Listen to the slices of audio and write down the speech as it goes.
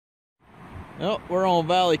Well, we're on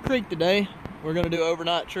Valley Creek today. We're gonna do an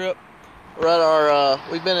overnight trip. We're at our,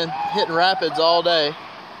 we've been hitting rapids all day.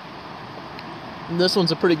 And this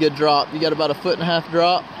one's a pretty good drop. You got about a 1.5 foot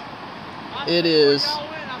drop. It is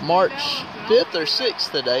March 5th or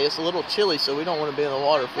 6th today. It's a little chilly, so we don't want to be in the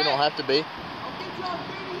water if we don't have to be.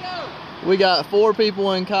 We got 4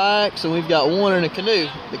 people in kayaks and we've got 1 in a canoe.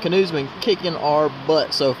 The canoe's been kicking our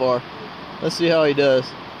butt so far. Let's see how he does.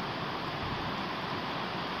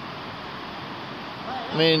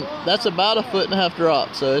 I mean, that's about a 1.5 foot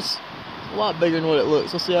drop, so it's a lot bigger than what it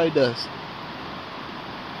looks. Let's see how he does.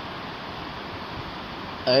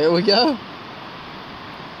 There we go.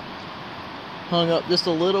 Hung up just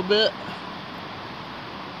a little bit.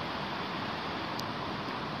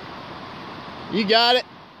 You got it.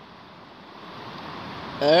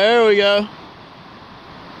 There we go.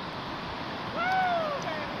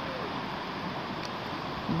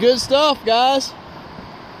 Good stuff, guys.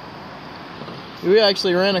 We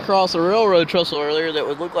actually ran across a railroad trestle earlier that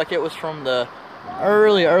would look like it was from the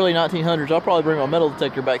early 1900s. I'll probably bring my metal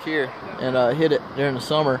detector back here and hit it during the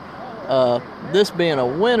summer. This being a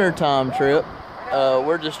wintertime trip,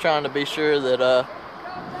 we're just trying to be sure that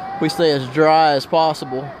we stay as dry as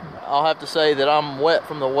possible. I'll have to say that I'm wet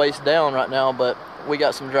from the waist down right now, but we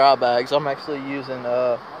got some dry bags. I'm actually using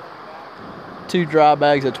 2 dry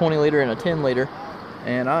bags, a 20 liter and a 10 liter,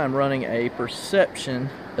 and I am running a Perception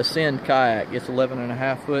Ascend kayak. It's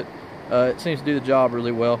 11.5 foot. It seems to do the job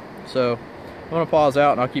really well. So I'm going to pause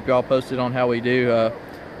out and I'll keep y'all posted on how we do.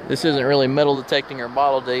 This isn't really metal detecting or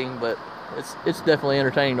bottle digging, but it's definitely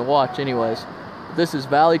entertaining to watch anyways. This is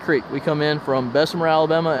Valley Creek. We come in from Bessemer,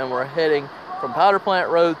 Alabama, and we're heading from Powder Plant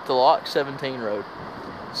Road to Lock 17 Road.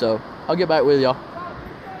 So I'll get back with y'all.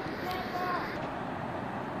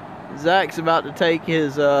 Zach's about to take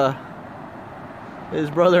his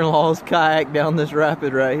brother-in-law's kayak down this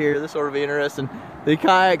rapid right here. This ought to be interesting. The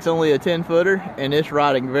kayak's only a 10-footer and it's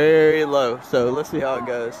riding very low, so let's see how it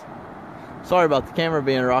goes. Sorry about the camera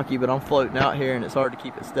being rocky, but I'm floating out here and it's hard to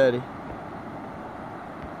keep it steady.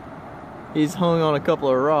 He's hung on a couple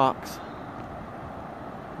of rocks.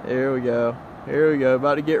 There we go. Here we go.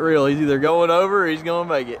 About to get real. He's either going over or he's going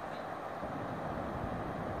to make it.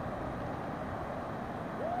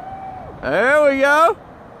 There we go.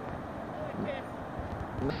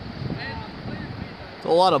 There's a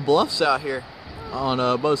lot of bluffs out here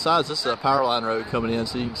on both sides. This is a power line road coming in,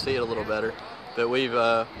 so you can see it a little better. But we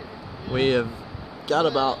have got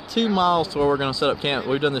about 2 miles to where we're going to set up camp.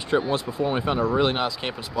 We've done this trip once before and we found a really nice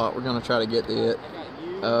camping spot. We're going to try to get to it.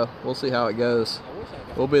 We'll see how it goes.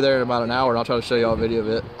 We'll be there in about an hour and I'll try to show y'all a video of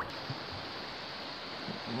it.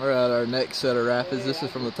 We're at our next set of rapids. This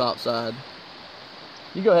is from the top side.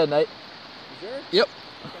 You go ahead, Nate. You sure? Yep.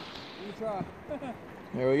 Okay. You try.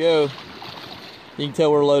 There we go. You can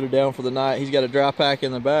tell we're loaded down for the night. He's got a dry pack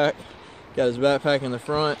in the back, got his backpack in the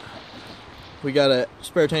front. We got a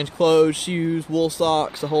spare change of clothes, shoes, wool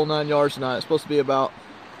socks, the whole 9 yards tonight. It's supposed to be about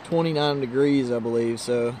 29 degrees, I believe,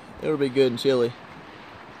 so it'll be good and chilly.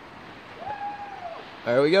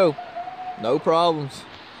 There we go. No problems.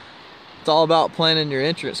 It's all about planning your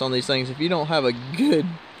entrance on these things. If you don't have a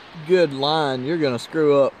good line, you're gonna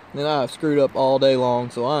screw up. And I've screwed up all day long,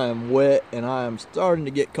 so I am wet and I am starting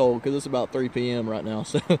to get cold because it's about 3 p.m. right now.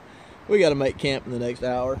 So we got to make camp in the next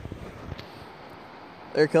hour.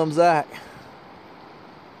 There comes Zach.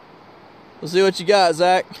 We'll see what you got,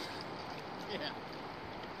 Zach. Yeah.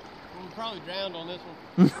 We'll probably drowned on this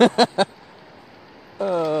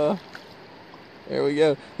one. There we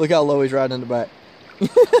go. Look how low he's riding in the back.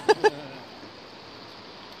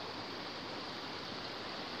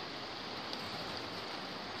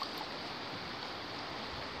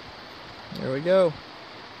 There we go.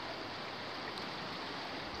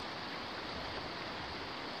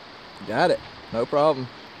 Got it. No problem.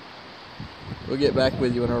 We'll get back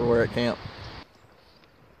with you whenever we're at camp.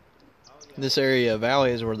 This area of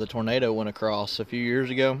valley is where the tornado went across a few years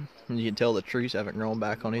ago. And you can tell the trees haven't grown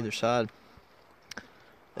back on either side.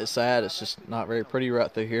 It's sad. It's just not very pretty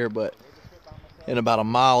right through here, but in about a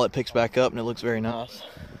mile it picks back up and it looks very nice.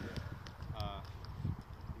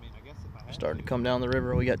 Starting to come down the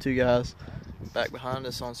river. We got 2 guys back behind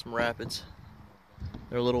us on some rapids.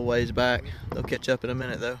 They're a little ways back. They'll catch up in a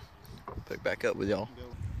minute though. Pick back up with y'all.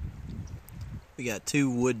 We got 2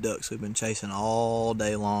 wood ducks we've been chasing all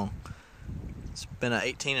day long. It's been an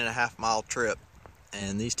 18.5 mile trip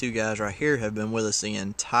and these 2 guys right here have been with us the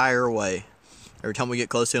entire way. Every time we get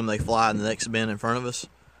close to them they fly in the next bend in front of us,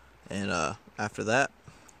 and after that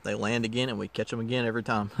they land again and we catch them again every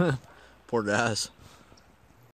time. Poor guys.